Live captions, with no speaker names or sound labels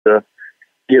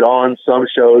get on some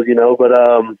shows, but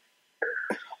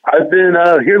I've been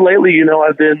here lately.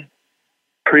 I've been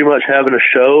pretty much having a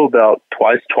show about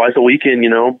twice a weekend.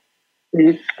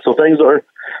 Mm-hmm. So things are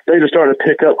starting to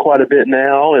pick up quite a bit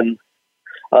now. And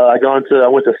I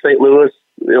went to St. Louis,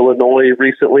 Illinois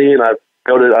recently, and I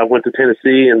went to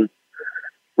Tennessee, and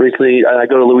recently I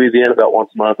go to Louisiana about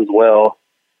once a month as well.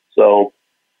 So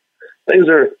things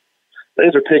are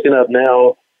picking up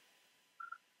now.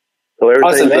 So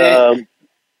everything's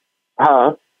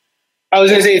awesome, I was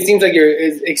going to say, it seems like you're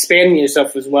expanding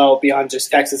yourself as well beyond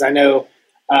just Texas. I know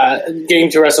getting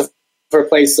to wrestle for a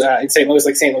place in St. Louis,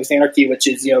 like St. Louis Anarchy, which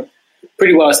is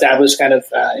pretty well established kind of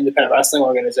independent wrestling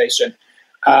organization.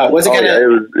 It was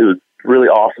really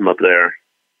awesome up there.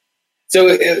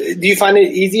 So do you find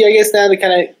it easy, I guess, now to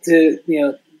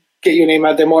get your name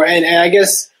out there more? And I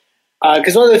guess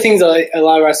because one of the things a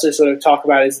lot of wrestlers sort of talk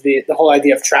about is the whole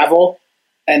idea of travel,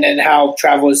 and how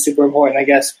travel is super important, I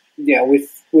guess, with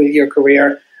your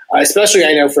career, especially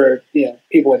I know for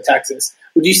people in Texas.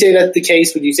 Would you say that's the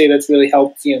case? Would you say that's really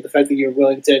helped, the fact that you're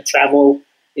willing to travel,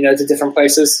 to different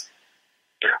places?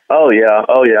 Oh yeah.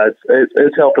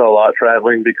 It's helped a lot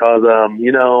traveling because,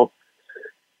 almost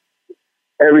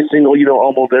every single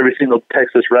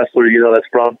Texas wrestler, that's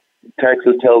from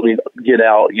Texas tells me get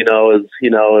out,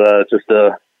 just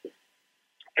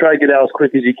try to get out as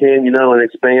quick as you can, and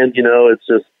expand, it's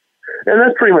just, and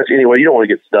that's pretty much anywhere. You don't want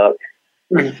to get stuck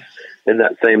in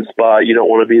that same spot. You don't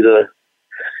want to be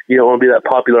that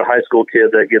popular high school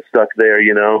kid that gets stuck there,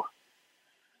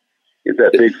 Get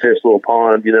that big fish, little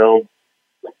pond,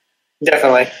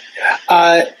 Definitely.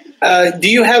 Do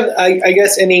you have, I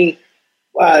guess, any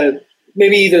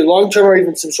maybe either long-term or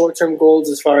even some short-term goals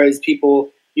as far as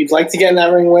people you'd like to get in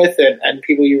that ring with and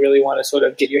people you really want to sort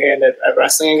of get your hand at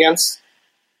wrestling against?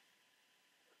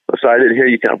 Sorry, I didn't hear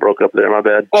you. Kind of broke up there. My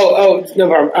bad. Oh, no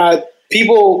problem. Are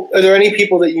there any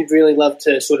people that you'd really love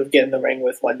to sort of get in the ring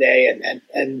with one day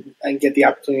and get the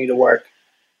opportunity to work?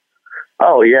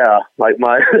 Oh yeah, like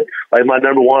my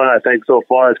number one, I think so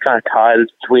far is kind of tied.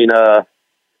 It's between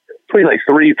like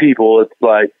three people. It's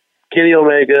like Kenny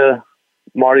Omega,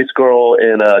 Marty Scurll,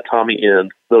 and Tommy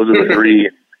End. Those are the three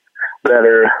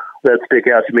that stick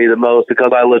out to me the most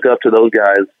because I look up to those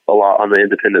guys a lot on the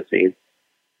independent scene.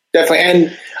 Definitely,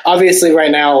 and obviously, right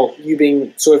now you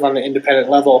being sort of on the independent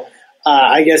level,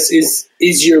 I guess is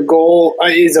your goal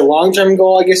is a long-term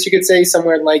goal. I guess you could say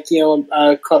somewhere like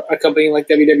a company like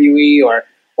WWE,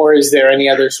 or is there any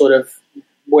other sort of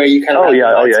way you kind of? Oh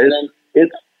yeah.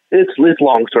 It's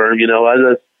long-term.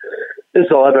 It's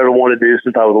all I've ever wanted to do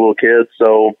since I was a little kid.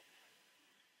 So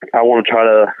I want to try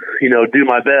to do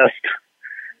my best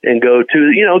and go to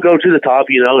the top.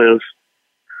 If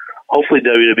hopefully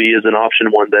WWE is an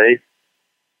option one day.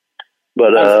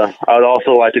 But I'd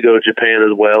also like to go to Japan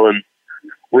as well and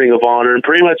Ring of Honor and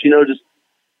pretty much, just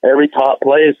every top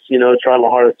place, trying my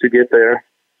hardest to get there.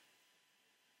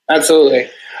 Absolutely.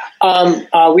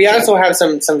 We also have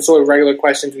some sort of regular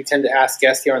questions we tend to ask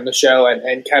guests here on the show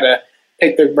and kind of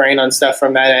pick their brain on stuff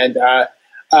from that end.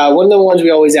 One of the ones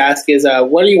we always ask is,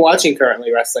 what are you watching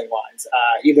currently wrestling-wise?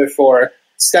 Either for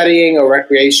studying or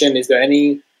recreation, is there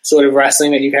any sort of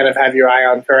wrestling that you kind of have your eye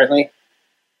on currently?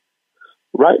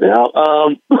 Right now,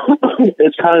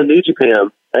 it's kind of New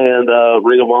Japan and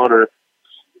Ring of Honor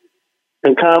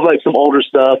and kind of like some older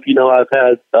stuff. I've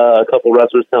had a couple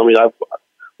wrestlers tell me I've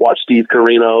watched Steve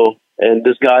Corino and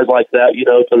just guys like that,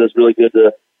 because it's really good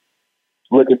to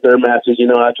look at their matches.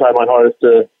 I try my hardest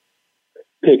to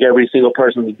pick every single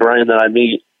person's brain that I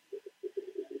meet.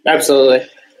 Absolutely.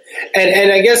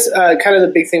 And I guess kind of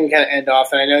the big thing we kind of end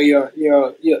off, and I know you're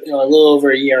a little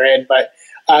over a year in, but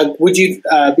would you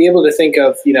be able to think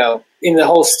of, in the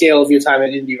whole scale of your time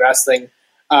in indie wrestling,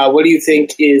 what do you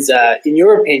think is, in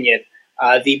your opinion,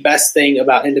 the best thing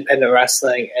about independent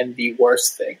wrestling and the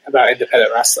worst thing about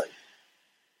independent wrestling?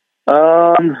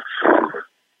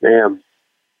 Man.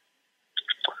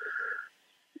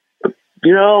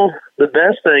 The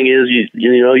best thing is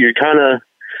you're kind of,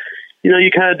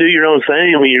 you kind of do your own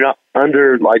thing. I mean, you're not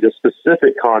under like a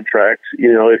specific contract.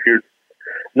 If you're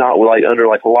not like under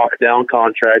like a lockdown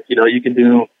contract, you can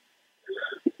do.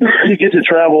 You get to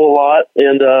travel a lot,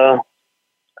 and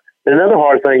another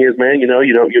hard thing is, man, you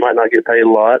might not get paid a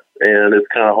lot, and it's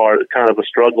kind of hard. It's kind of a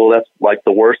struggle. That's like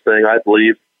the worst thing, I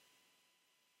believe,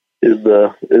 is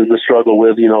the struggle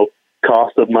with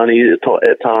cost of money at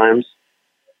times.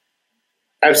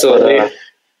 Absolutely.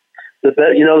 But,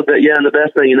 and the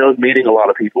best thing, is meeting a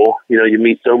lot of people. You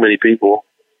meet so many people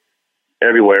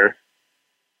everywhere.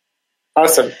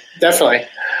 Awesome. Definitely.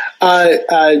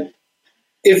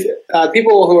 If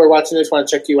people who are watching this want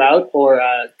to check you out or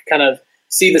kind of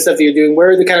see the stuff that you're doing, where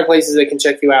are the kind of places they can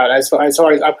check you out as far as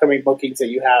upcoming bookings that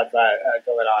you have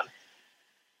going on?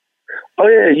 Oh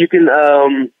yeah, you can.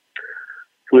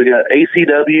 We got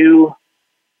ACW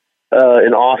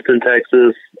in Austin,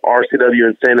 Texas, RCW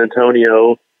in San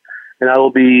Antonio, and I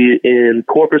will be in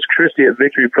Corpus Christi at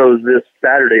Victory Pros this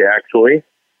Saturday, actually.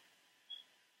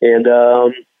 And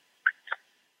I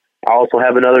also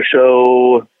have another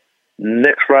show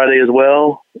next Friday as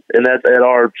well, and that's at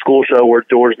our school show where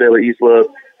George De La Isla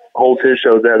holds his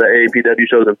shows at the AAPW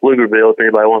shows in Pflugerville. If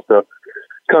anybody wants to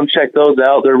come check those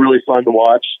out, they're really fun to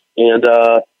watch. And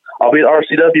I'll be at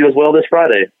RCW as well this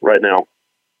Friday right now.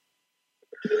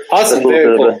 Awesome. That's a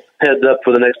little bit of a heads up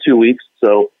for the next 2 weeks.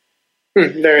 So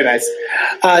very nice.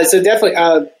 So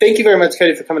definitely, thank you very much,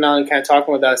 Kody, for coming on and kind of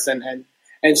talking with us and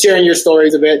sharing your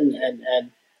stories a bit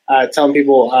and telling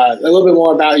people a little bit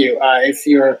more about you. If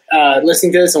you're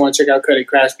listening to this and want to check out Kody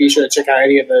Krash, be sure to check out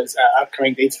any of those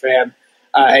upcoming dates for him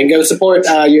and go support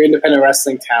your independent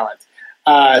wrestling talent.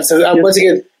 Once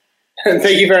again,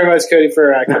 thank you very much, Kody,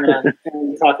 for coming on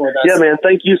and talking with us. Yeah, man.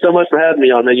 Thank you so much for having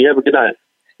me on, man. You have a good night.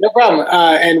 No problem.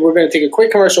 And we're going to take a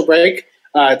quick commercial break,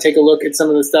 take a look at some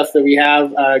of the stuff that we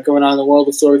have going on in the world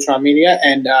of Sorgatron Media,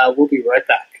 and we'll be right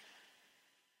back.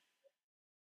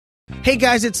 Hey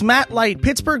guys, it's Matt Light,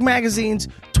 Pittsburgh Magazine's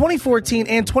 2014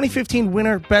 and 2015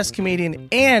 winner, Best Comedian,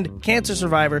 and Cancer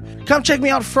Survivor. Come check me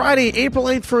out Friday, April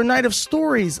 8th for a night of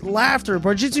stories, laughter,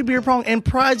 Barjitsu beer pong, and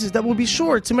prizes that will be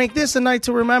sure to make this a night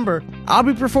to remember. I'll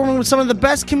be performing with some of the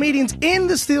best comedians in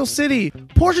the Steel City.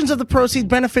 Portions of the proceeds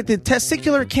benefit the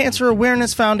Testicular Cancer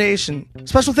Awareness Foundation.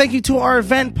 Special thank you to our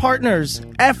event partners,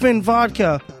 Effin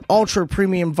Vodka, Ultra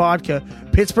Premium Vodka,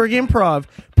 Pittsburgh Improv,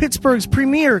 Pittsburgh's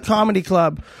premier comedy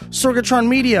club, Sorgatron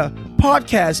Media,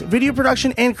 podcast, video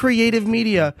production, and creative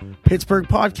media, Pittsburgh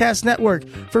Podcast Network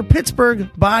for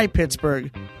Pittsburgh by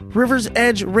Pittsburgh, River's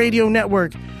Edge Radio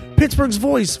Network, Pittsburgh's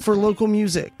voice for local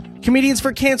music. Comedians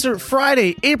for Cancer,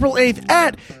 Friday, April 8th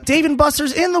at Dave &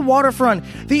 Buster's in the Waterfront,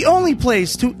 the only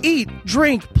place to eat,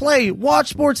 drink, play, watch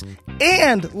sports,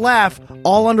 and laugh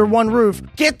all under one roof.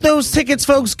 Get those tickets,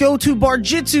 folks. Go to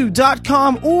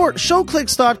barjitsu.com or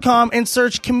showclicks.com and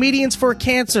search Comedians for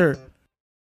Cancer.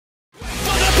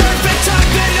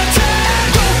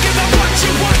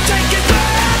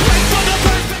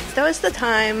 That was the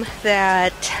time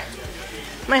that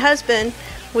my husband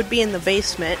would be in the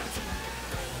basement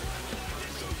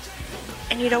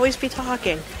and he'd always be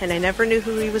talking, and I never knew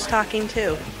who he was talking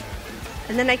to.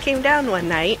 And then I came down one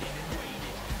night,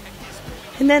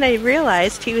 and then I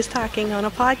realized he was talking on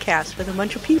a podcast with a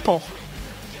bunch of people.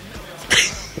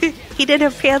 He didn't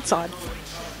have pants on.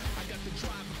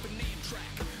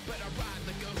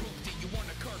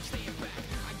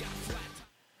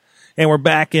 And we're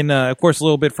back in, of course, a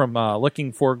little bit from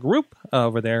Looking for a Group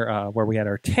over there, where we had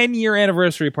our 10-year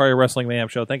anniversary party Wrestling Mayhem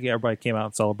show. Thank you, everybody came out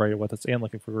and celebrated with us, and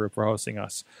Looking for a Group for hosting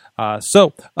us. Want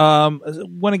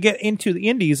to get into the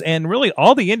indies, and really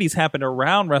all the indies happened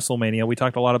around WrestleMania. We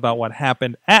talked a lot about what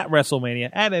happened at WrestleMania,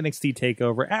 at NXT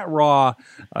TakeOver, at Raw,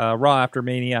 Raw After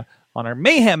Mania, on our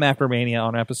Mayhem After Mania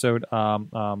on episode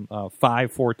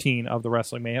 514 of the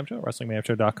Wrestling Mayhem Show,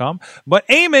 WrestlingMayhemShow.com. But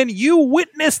Eamon, you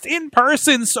witnessed in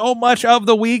person so much of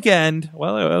the weekend.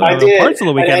 Well, I did. Parts of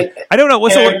the weekend. I don't know.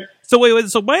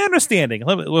 So my understanding,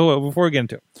 before we get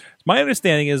into it, my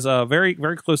understanding is very,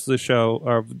 very close to the show,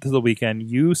 or to the weekend,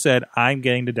 you said, I'm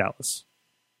getting to Dallas.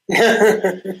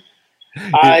 I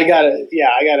got a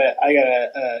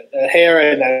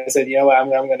hair, and I said, you know what, I'm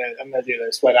gonna do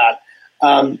this. Why not?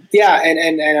 And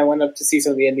I went up to see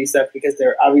some of the indie stuff because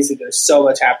there's so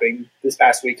much happening this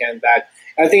past weekend that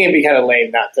I think it'd be kind of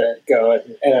lame not to go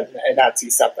and not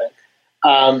see something.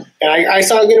 And I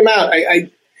saw a good amount. I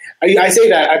say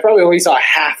that I probably only saw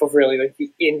half of really like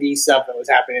the indie stuff that was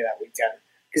happening that weekend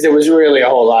because there was really a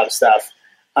whole lot of stuff.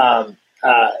 I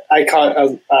caught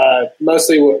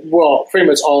pretty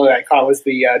much all of that I caught was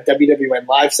the WWN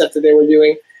live stuff that they were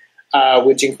doing.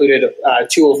 Which included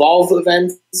 2 Evolve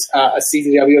events, a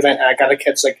CZW event, and I got to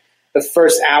catch like the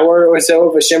first hour or so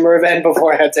of a Shimmer event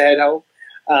before I had to head home.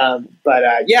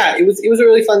 It was a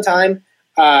really fun time.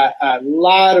 A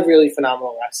lot of really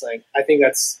phenomenal wrestling. I think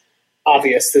that's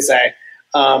obvious to say.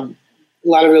 A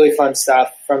lot of really fun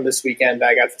stuff from this weekend that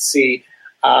I got to see.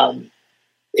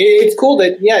 It's cool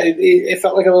that it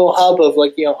felt like a little hub of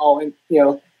like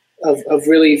of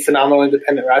really phenomenal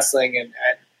independent wrestling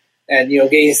and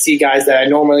getting to see guys that I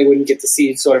normally wouldn't get to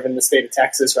see sort of in the state of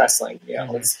Texas wrestling.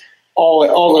 It's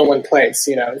all in one place.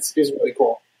 It's really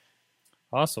cool.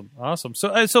 Awesome.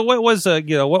 So what was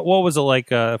what was it like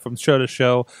from show to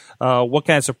show? What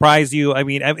kind of surprised you? I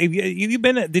mean, have you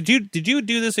been? Did you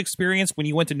do this experience when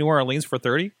you went to New Orleans for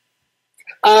 30?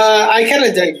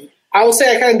 I will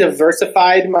say I kind of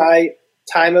diversified my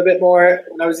time a bit more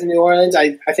when I was in New Orleans.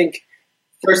 I think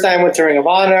first time I went to Ring of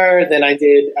Honor, then I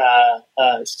did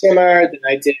Shimmer, then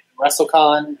I did the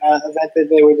WrestleCon event that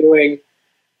they were doing,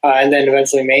 and then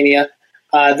eventually Mania.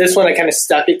 This one I kind of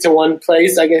stuck it to one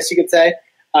place, I guess you could say.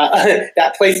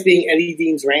 That place being Eddie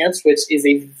Dean's Ranch, which is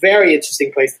a very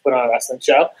interesting place to put on a wrestling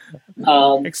show.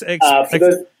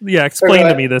 Explain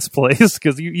to me this place,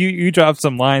 because you dropped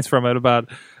some lines from it about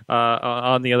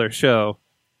on the other show.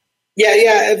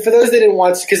 Yeah. For those that didn't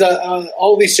watch, because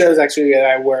all these shows actually that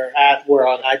I were at were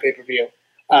on iPay-per-view,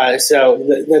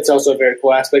 so that's also a very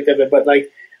cool aspect of it. But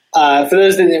for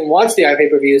those that didn't watch the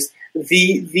iPay-per-views,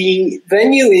 the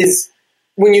venue is,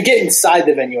 when you get inside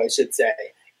the venue, I should say,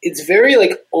 it's very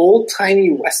old timey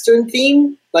Western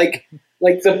theme. Like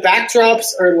the backdrops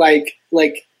are like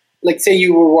say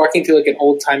you were walking through an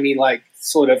old timey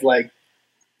sort of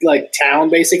town,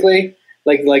 basically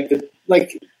like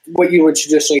what you would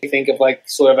traditionally think of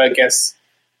sort of, I guess,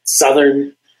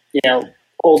 Southern,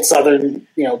 old Southern,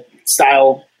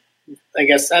 style, I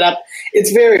guess, setup.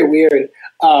 It's very weird.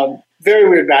 Very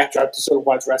weird backdrop to sort of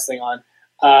watch wrestling on.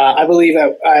 I believe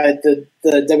at the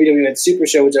WWE Super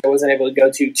Show, which I wasn't able to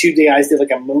go to, two guys did a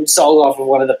moonsault off of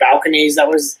one of the balconies. That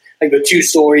was the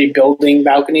 2-story building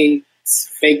balcony,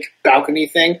 fake balcony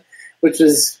thing, which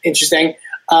was interesting.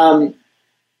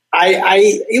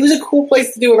 It was a cool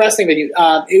place to do a wrestling venue.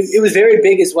 It was very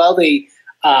big as well.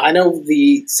 I know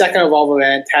the second Evolve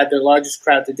event had their largest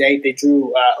crowd to date. They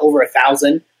drew over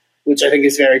 1,000, which I think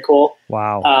is very cool.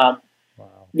 Wow.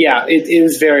 Yeah, it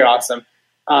was very awesome.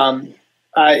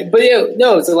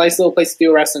 It's a nice little place to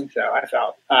do a wrestling show, I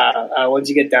felt, once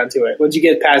you get down to it. Once you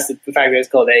get past the fact that it's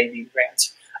called AED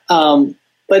Ranch.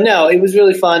 But no, it was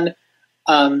really fun.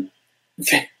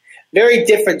 Very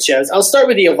different shows. I'll start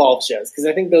with the Evolve shows, because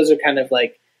I think those are kind of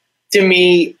to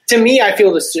me, I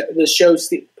feel the show,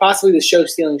 possibly the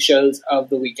show-stealing shows of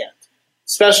the weekend,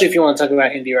 especially if you want to talk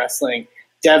about indie wrestling.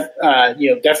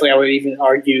 Definitely I would even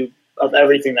argue of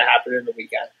everything that happened in the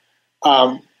weekend.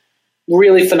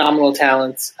 Really phenomenal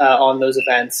talents on those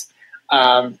events.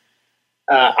 I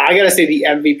gotta say the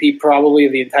MVP probably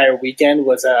of the entire weekend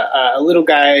was a little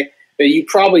guy that you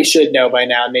probably should know by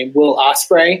now, named Will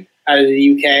Ospreay out of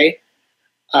the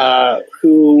UK,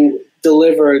 who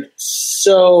delivered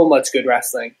so much good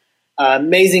wrestling.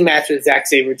 Amazing match with Zack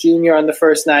Sabre Jr. on the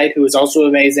first night, who was also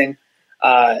amazing.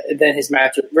 Then his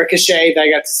match with Ricochet that I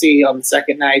got to see on the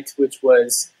second night, which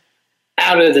was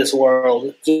out of this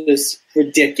world, just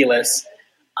ridiculous.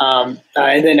 And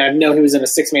then I know he was in a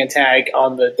 6-man tag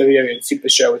on the WWE Super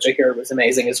Show, which I hear was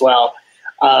amazing as well.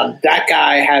 That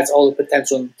guy has all the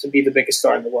potential to be the biggest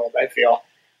star in the world, I feel.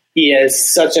 He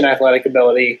has such an athletic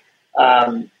ability.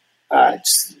 Literally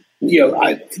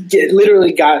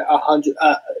got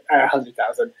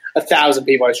 1,000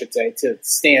 people, I should say, to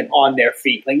stand on their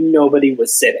feet. Nobody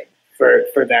was sitting for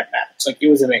that match. It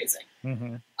was amazing.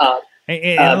 Mm-hmm.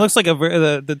 And it looks like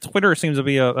the Twitter seems to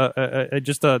be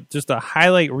just a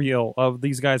highlight reel of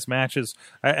these guys' matches.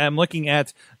 I'm looking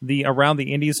at the Around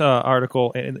the Indies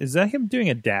article. Is that him doing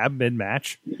a dab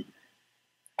mid-match?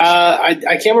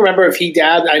 I can't remember if he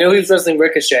dabbed. I know he was wrestling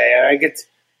Ricochet. I could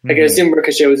assume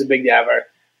Ricochet was a big dabber.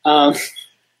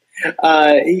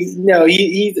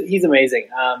 He's amazing.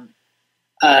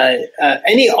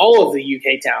 All of the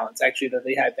UK talents actually that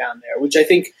they had down there, which I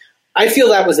feel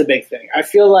that was a big thing. I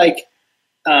feel like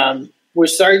we're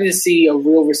starting to see a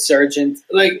real resurgence.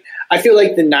 I feel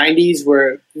like the 90s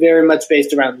were very much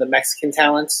based around the Mexican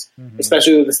talents,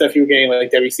 especially with the stuff you were getting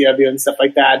like WCW and stuff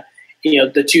like that.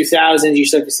 The 2000s, you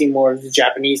start to see more of the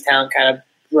Japanese talent kind of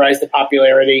rise to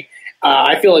popularity.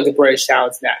 I feel like the British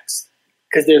talent's next,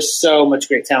 because there's so much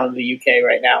great talent in the UK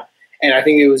right now. And I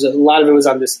think a lot of it was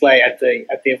on display at the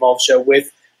Evolve show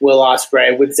with Will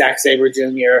Ospreay, with Zack Sabre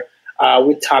Jr.,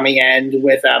 with Tommy End,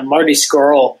 with Marty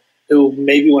Scurll, who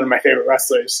may be one of my favorite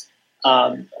wrestlers.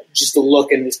 Just the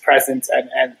look and his presence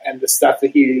and the stuff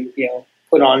that he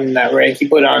put on in that ring. He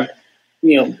put on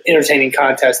entertaining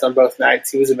contests on both nights.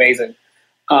 He was amazing.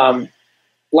 A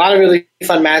lot of really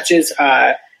fun matches.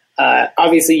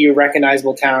 Obviously, your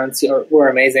recognizable talents were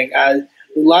amazing. A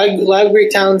lot of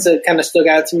great talents that kind of stuck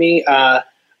out to me. A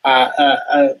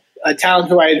talent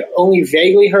who I had only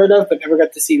vaguely heard of but never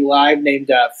got to see live,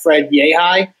 named Fred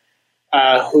Yehai,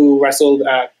 who wrestled.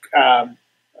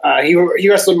 He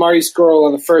wrestled Marty Scurll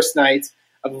on the first night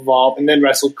of Evolve, and then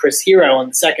wrestled Chris Hero on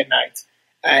the second night.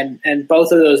 And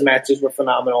both of those matches were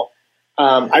phenomenal.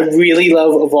 I really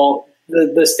love Evolve,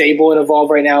 the stable in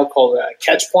Evolve right now called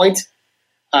Catchpoint,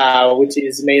 which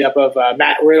is made up of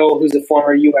Matt Riddle, who's a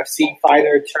former UFC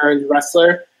fighter turned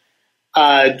wrestler,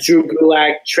 Drew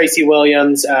Gulak, Tracy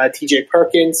Williams, TJ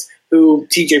Perkins, who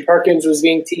TJ Perkins was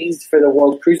being teased for the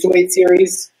World Cruiserweight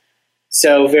Series.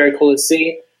 So very cool to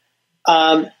see.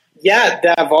 Both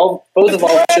of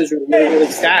all shows were really,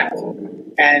 really stacked.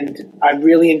 And I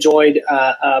really enjoyed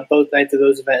both nights of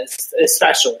those events,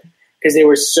 especially because they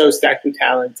were so stacked with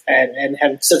talent and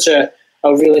had such a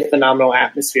really phenomenal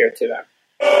atmosphere to them.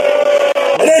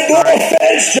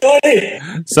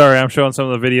 Sorry, I'm showing some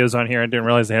of the videos on here. I didn't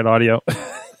realize they had audio.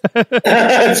 from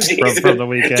the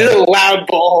weekend. Just a loud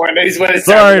bullhorn is what it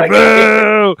Sorry, sounds like.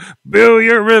 boo! Boo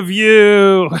your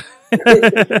review!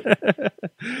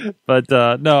 But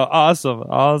no,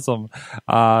 awesome.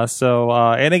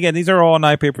 And again, these are all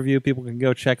on pay-per-view. People can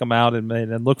go check them out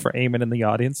and look for Eamon in the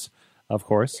audience, of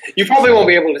course. You probably won't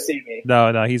be able to see me.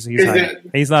 No, he's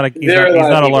not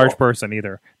a large person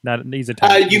either. He's a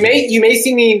tiny. You may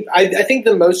see me. I think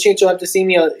the most chance you'll have to see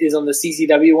me is on the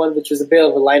CCW one, which was a bit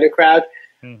of a lighter crowd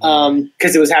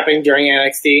because it was happening during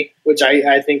NXT, which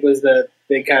I think was the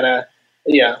big kind of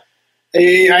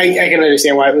I can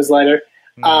understand why it was lighter.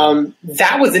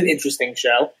 That was an interesting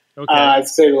show, to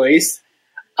say the least.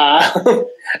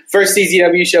 First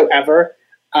CZW show ever.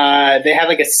 They had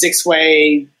like a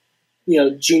 6-way,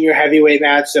 junior heavyweight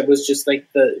match that was just like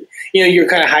your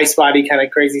kind of high spotty kind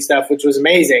of crazy stuff, which was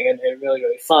amazing and really,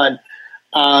 really fun.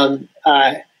 I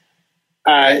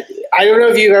don't know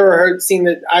if you've ever seen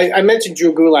that. I mentioned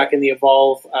Drew Gulak in the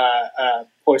Evolve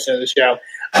portion of the show.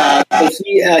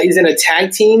 He is in a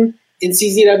tag team in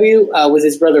CZW with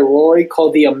his brother Rory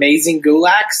called the Amazing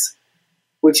Gulaks,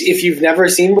 which if you've never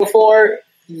seen before,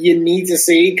 you need to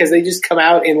see because they just come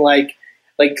out in like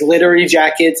glittery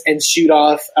jackets and shoot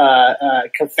off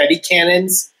confetti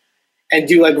cannons and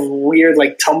do like weird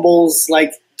like tumbles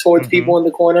like towards people in the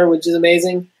corner, which is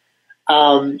amazing.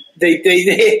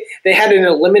 They had an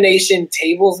elimination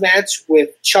tables match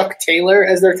with Chuck Taylor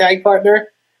as their tag partner,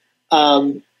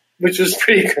 which was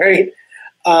pretty great.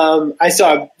 I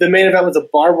saw the main event was a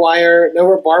barbed wire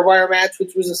match,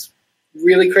 which was just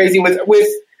really crazy with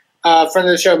friend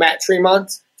of the show Matt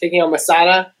Tremont taking on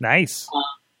Masada. Nice.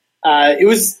 It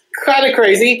was kind of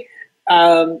crazy.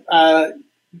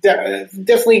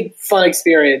 Definitely fun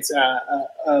experience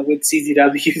with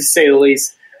CZW, to say the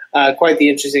least. Quite the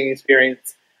interesting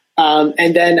experience.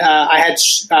 And then I had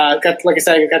I got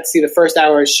to see the first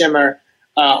hour of Shimmer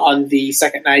on the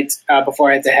second night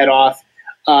before I had to head off.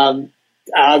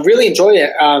 Really enjoyed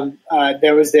it.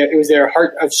 It was their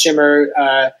Heart of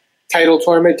Shimmer title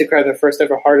tournament to crown their first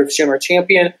ever Heart of Shimmer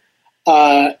champion.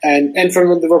 And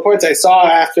from the reports I saw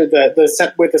after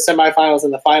with the semifinals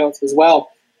and the finals as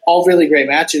well, all really great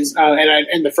matches.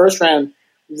 And the first round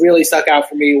really stuck out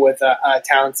for me with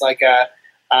talents like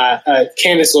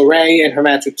Candice LeRae and her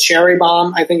match with Cherry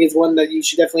Bomb. I think is one that you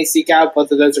should definitely seek out.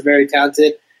 Both of those are very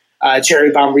talented.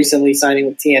 Cherry Bomb recently signing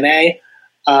with TNA.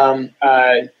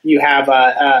 You have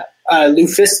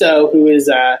Lufisto, who is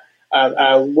a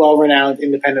well-renowned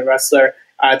independent wrestler,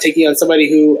 taking on somebody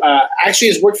who actually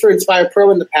has worked for Inspire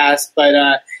Pro in the past, but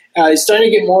is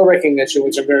starting to get more recognition,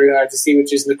 which I'm very glad to see,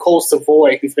 which is Nicole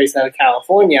Savoy, who's based out of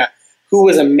California, who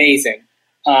was amazing.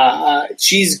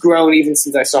 She's grown even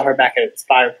since I saw her back at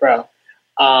Inspire Pro.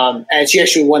 And she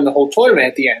actually won the whole tournament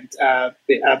at the end,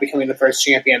 becoming the first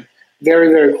champion. Very,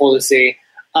 very cool to see.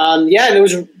 And it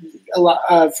was a lot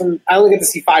I only got to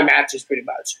see 5 matches pretty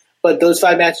much, but those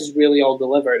 5 matches really all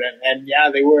delivered. And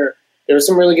there was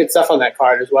some really good stuff on that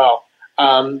card as well.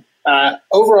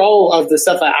 Overall, of the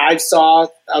stuff that I saw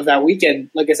of that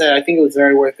weekend, like I said, I think it was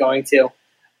very worth going to.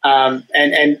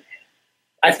 And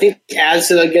I think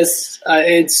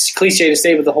it's cliche to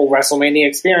say, but the whole WrestleMania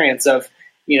experience of,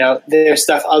 there's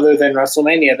stuff other than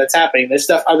WrestleMania that's happening. There's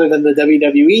stuff other than the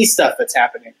WWE stuff that's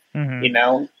happening.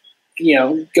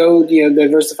 Go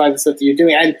diversify the stuff that you're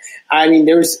doing. And I mean,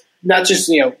 there was not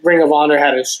just Ring of Honor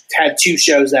had 2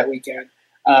 shows that weekend.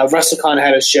 WrestleCon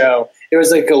had a show. There was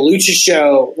like a lucha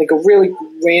show, like a really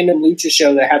random lucha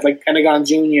show that had like Pentagon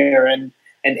Jr. and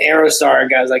Aerostar and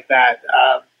guys like that.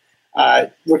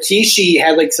 Rikishi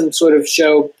had like some sort of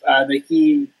show that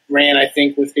he ran, I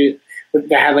think, that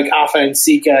had like Alpha and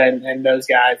Sika and those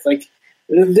guys. Like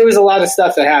there was a lot of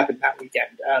stuff that happened that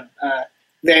weekend.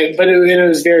 But it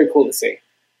was very cool to see.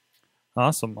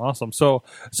 Awesome. So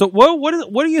what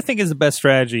do you think is the best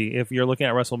strategy if you're looking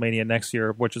at WrestleMania next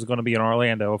year, which is going to be in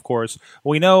Orlando? Of course,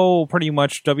 we know pretty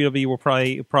much WWE will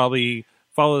probably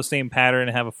follow the same pattern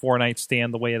and have a 4-night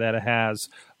stand the way that it has.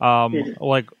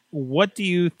 Like, what do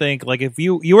you think? Like, if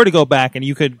you were to go back and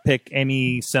you could pick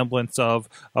any semblance of,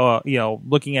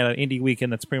 looking at an indie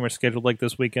weekend that's pretty much scheduled like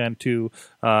this weekend to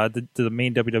the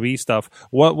main WWE stuff,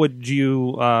 what would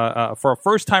you, for a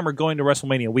first timer going to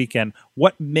WrestleMania weekend,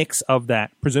 what mix of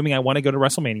that, presuming I want to go to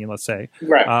WrestleMania, let's say,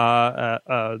 right,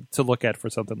 to look at for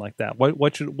something like that?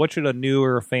 What should a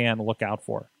newer fan look out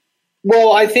for?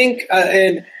 Well, I think,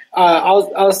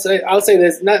 I'll say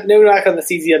this. No knock on the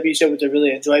CZW show, which I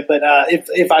really enjoyed, but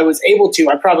if I was able to,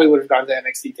 I probably would have gone to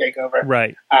NXT Takeover.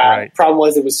 Right. Problem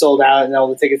was it was sold out, and all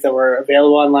the tickets that were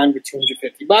available online were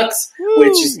 $250,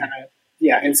 which is kind of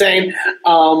insane.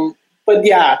 But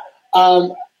yeah,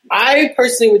 I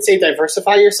personally would say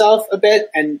diversify yourself a bit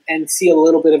and see a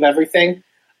little bit of everything.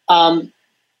 But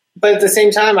at the same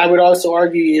time, I would also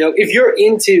argue, if you're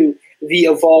into the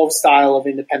evolved style of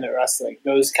independent wrestling,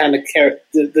 those kind of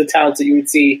the talents that you would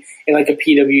see in like a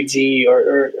PWG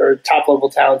or top level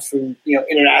talents from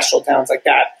international talents like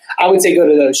that, I would say go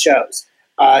to those shows.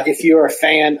 If you're a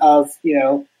fan of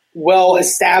well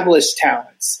established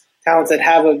talents that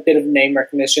have a bit of name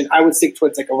recognition, I would stick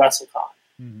towards like a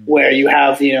WrestleCon, where you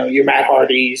have your Matt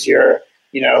Hardys, your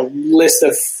list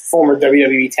of former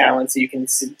WWE talents that you can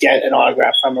get an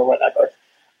autograph from or whatever.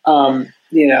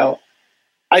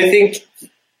 I think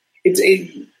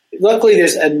luckily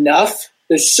there's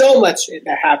so much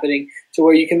happening to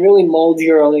where you can really mold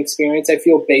your own experience, I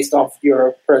feel, based off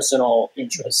your personal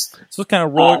interest. So it's kind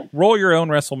of roll your own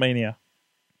WrestleMania.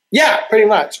 Yeah, pretty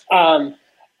much. I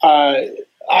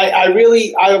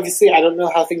don't know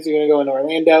how things are going to go in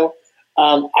Orlando.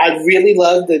 I really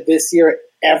love that this year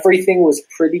everything was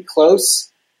pretty close.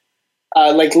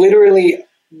 Like literally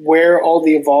where all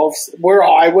the where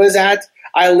I was at,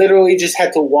 I literally just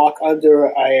had to walk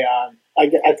under I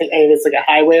think it's like a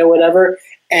highway or whatever,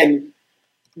 and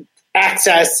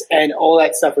access and all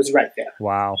that stuff was right there.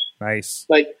 Wow, nice.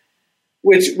 Like,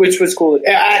 which was cool.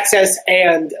 Access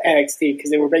and NXT,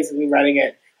 because they were basically running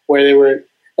it where they were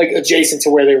like adjacent to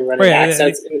where they were running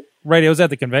access. Right, it was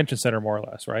at the convention center more or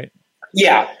less, right?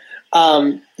 Yeah.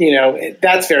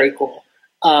 That's very cool.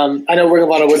 I know Ring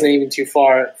of Honor wasn't even too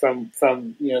far from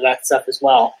that stuff as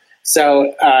well.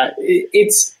 So I think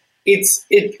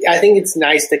it's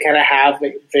nice to kind of have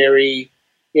like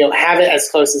have it as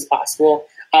close as possible.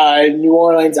 New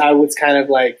Orleans, I don't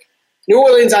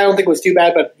think was too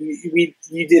bad, but you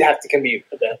did have to commute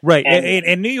a bit. Right,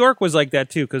 and New York was like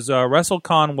that too, because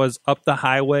WrestleCon was up the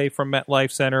highway from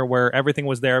MetLife Center, where everything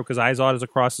was there, because Izod is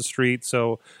across the street.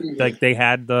 So like they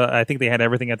had I think they had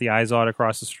everything at the Izod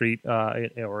across the street,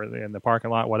 or in the parking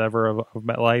lot, whatever of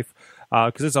MetLife,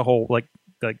 because it's a whole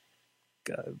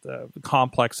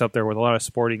complex up there with a lot of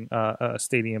sporting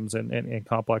stadiums and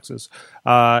complexes,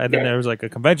 and then there was like a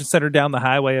convention center down the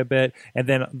highway a bit, and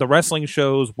then the wrestling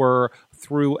shows were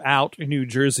throughout New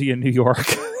Jersey and New York.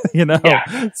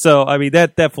 So I mean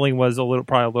that definitely was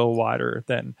probably a little wider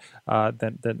than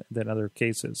other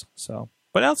cases. So,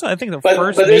 but also I think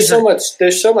but there's so much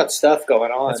stuff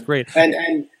going on. That's great,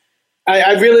 and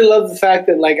I really love the fact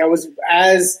that like I was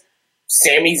as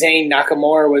Sami Zayn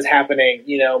Nakamura was happening,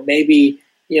 maybe,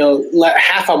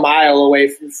 half a mile away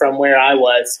from where I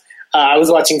was. I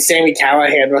was watching Sami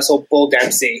Callihan wrestle Bull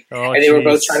Dempsey, and they were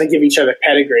both trying to give each other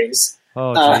pedigrees.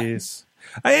 Oh, jeez.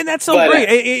 And that's so great.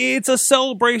 It's a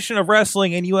celebration of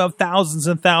wrestling, and you have thousands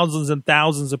and thousands and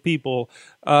thousands of people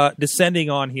descending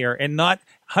on here, and not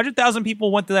 100,000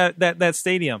 people went to that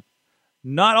stadium.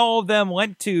 Not all of them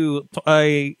went to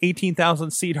a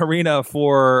 18,000 seat arena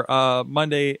for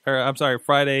Friday,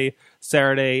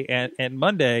 Saturday, and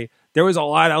Monday. There was a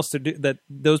lot else to do that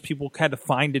those people had to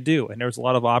find to do, and there was a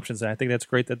lot of options. And I think that's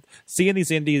great that seeing these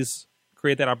indies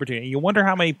create that opportunity. You wonder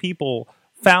how many people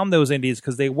found those indies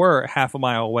because they were half a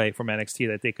mile away from NXT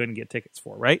that they couldn't get tickets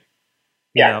for, right?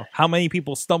 Yeah. How many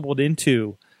people stumbled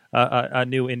into a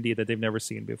new indie that they've never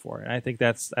seen before? And I think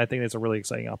that's a really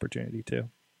exciting opportunity too.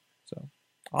 So,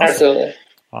 awesome. Absolutely.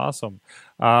 Awesome.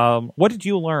 What did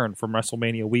you learn from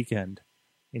WrestleMania weekend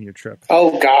in your trip?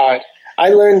 Oh God, I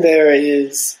learned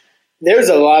there's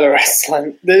a lot of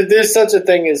wrestling. There's such a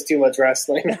thing as too much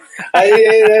wrestling.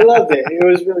 I loved it. It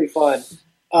was really fun.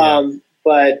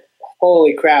 But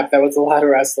holy crap, that was a lot of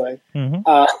wrestling.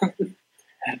 Mm-hmm.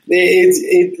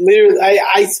 It literally.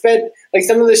 I spent like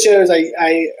some of the shows.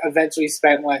 I eventually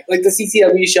spent like the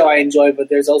CCW show I enjoyed, but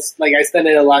there's also like I spent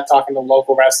it a lot talking to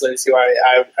local wrestlers who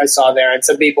I saw there, and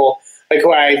some people like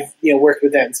who I've worked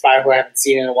with at Inspire who I haven't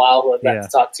seen in a while who I've got to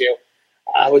talk to,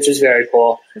 which was very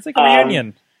cool. It's like a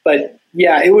reunion. But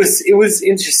yeah, it was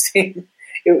interesting.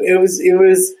 It was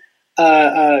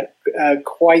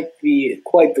quite the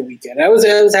weekend. I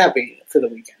was happy for the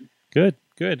weekend. Good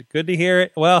to hear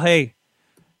it. Well, hey,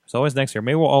 it's always next year.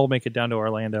 Maybe we'll all make it down to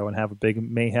Orlando and have a big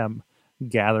Mayhem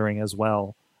gathering as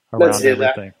well around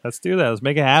everything. Let's do that. Let's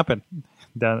make it happen.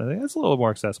 It's a little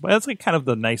more accessible. That's like kind of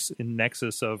the nice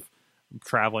nexus of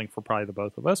traveling for probably the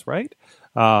both of us, right?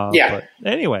 But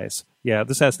anyways, yeah,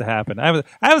 this has to happen. I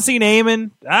haven't seen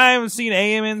Eamon. I haven't seen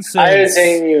since. I haven't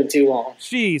seen you in too long.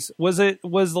 Jeez, was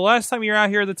the last time you were out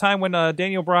here at the time when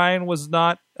Daniel Bryan was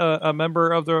not a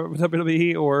member of the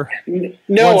WWE or?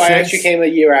 No, I actually came a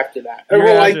year after that.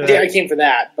 I came for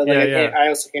that, but I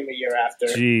also came a year after.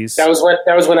 Jeez, that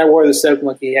was when I wore the soak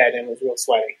monkey head and was real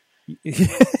sweaty.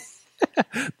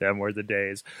 Them were the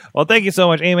days. Well, thank you so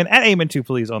much, Eamon. At Eamon2,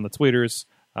 please, on the Twitters.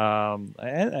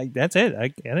 That's it. I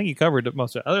think you covered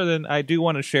most of it. Other than I do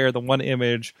want to share the one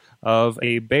image of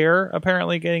a bear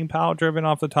apparently getting pile driven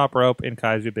off the top rope in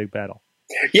Kaiju Big Battle.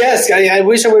 Yes, I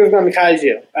wish I would have gone to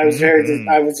Kaiju. I was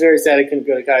very sad I couldn't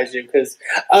go to Kaiju because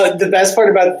the best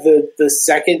part about the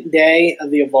second day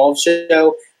of the Evolve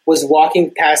show was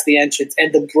walking past the entrance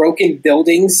and the broken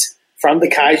buildings from the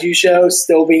Kaiju show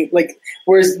still being like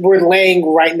we're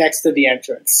laying right next to the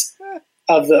entrance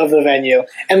of the venue,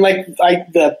 and like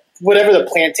the whatever the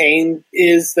plantain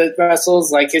is that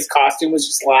wrestles, like his costume was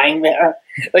just lying there.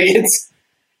 Like it's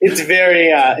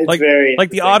very like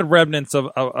the odd remnants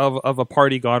of a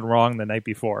party gone wrong the night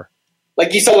before.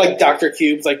 Like you saw like Dr.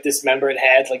 Cube's like dismembered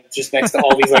head, like just next to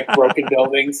all these like broken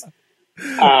buildings.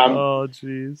 Oh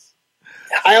jeez.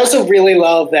 I also really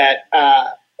love that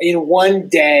in one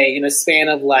day, in a span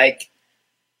of like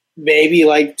maybe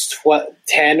like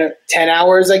 10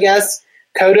 hours, I guess,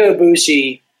 Kota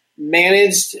Ibushi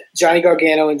managed Johnny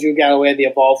Gargano and Drew Galloway at the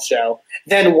Evolve show,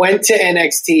 then went to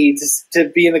NXT to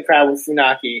be in the crowd with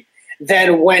Funaki,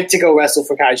 then went to go wrestle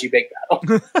for Kaiju Big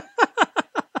Battle.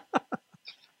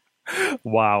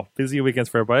 Wow, busy weekends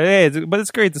for everybody. Hey, but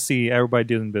it's great to see everybody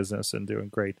doing business and doing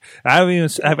great.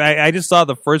 I just saw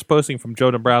the first posting from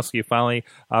Joe Dombrowski finally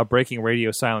breaking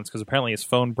radio silence because apparently his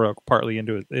phone broke partly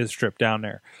into his trip down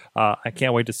there. I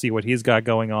can't wait to see what he's got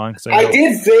going on.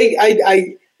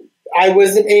 I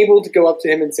wasn't able to go up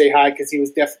to him and say hi because he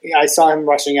was definitely. I saw him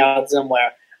rushing out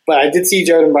somewhere, but I did see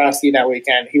Joe Dombrowski that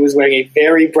weekend. He was wearing a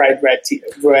very bright red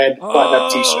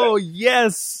button-up T-shirt. Oh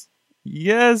yes.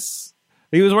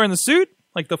 He was wearing the suit,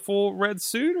 like the full red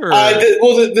suit, or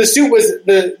the suit was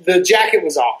the jacket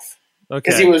was off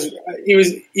because he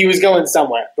was going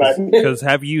somewhere. But because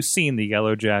have you seen the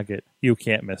yellow jacket? You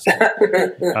can't miss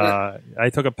it.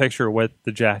 I took a picture with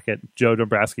the jacket. Joe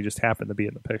Dombrowski just happened to be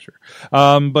in the picture.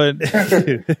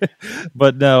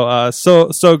 But no,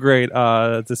 so great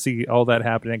to see all that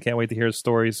happening. I can't wait to hear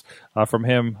stories from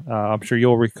him. I'm sure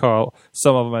you'll recall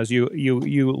some of them as you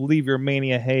leave your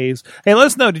Mania haze. Hey, let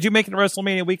us know. Did you make it to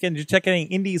WrestleMania weekend? Did you check any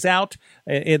indies out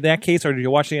in that case, or did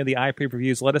you watch any of the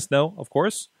iPay-per-views? Let us know, of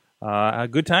course.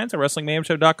 Good times at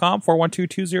WrestlingMayhemShow.com,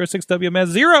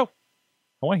 412-206-WMS0.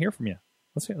 I want to hear from you.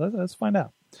 Let's find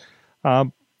out.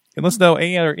 And let's know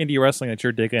any other indie wrestling that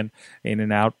you're digging in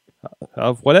and out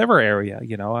of whatever area.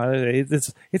 You know,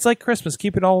 it's like Christmas.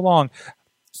 Keep it all along.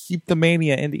 Keep the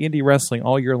mania in the indie wrestling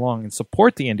all year long and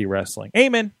support the indie wrestling.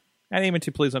 Amen. And amen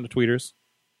to please on the tweeters.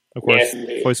 Of course,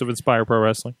 voice of Inspire Pro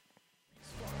Wrestling.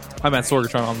 I'm at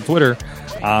Sorgatron on Twitter.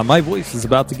 My voice is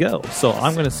about to go, so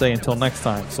I'm going to say until next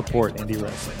time, support indie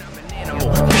wrestling. You know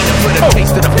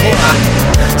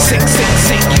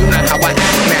how I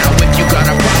act now. If you got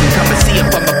a problem, come and see if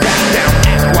I'm a back down.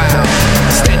 Act wild.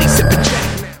 Steady sipping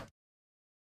Jack now.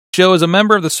 Show is a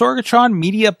member of the Sorgatron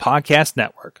Media Podcast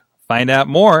Network. Find out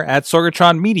more at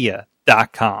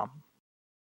sorgatronmedia.com.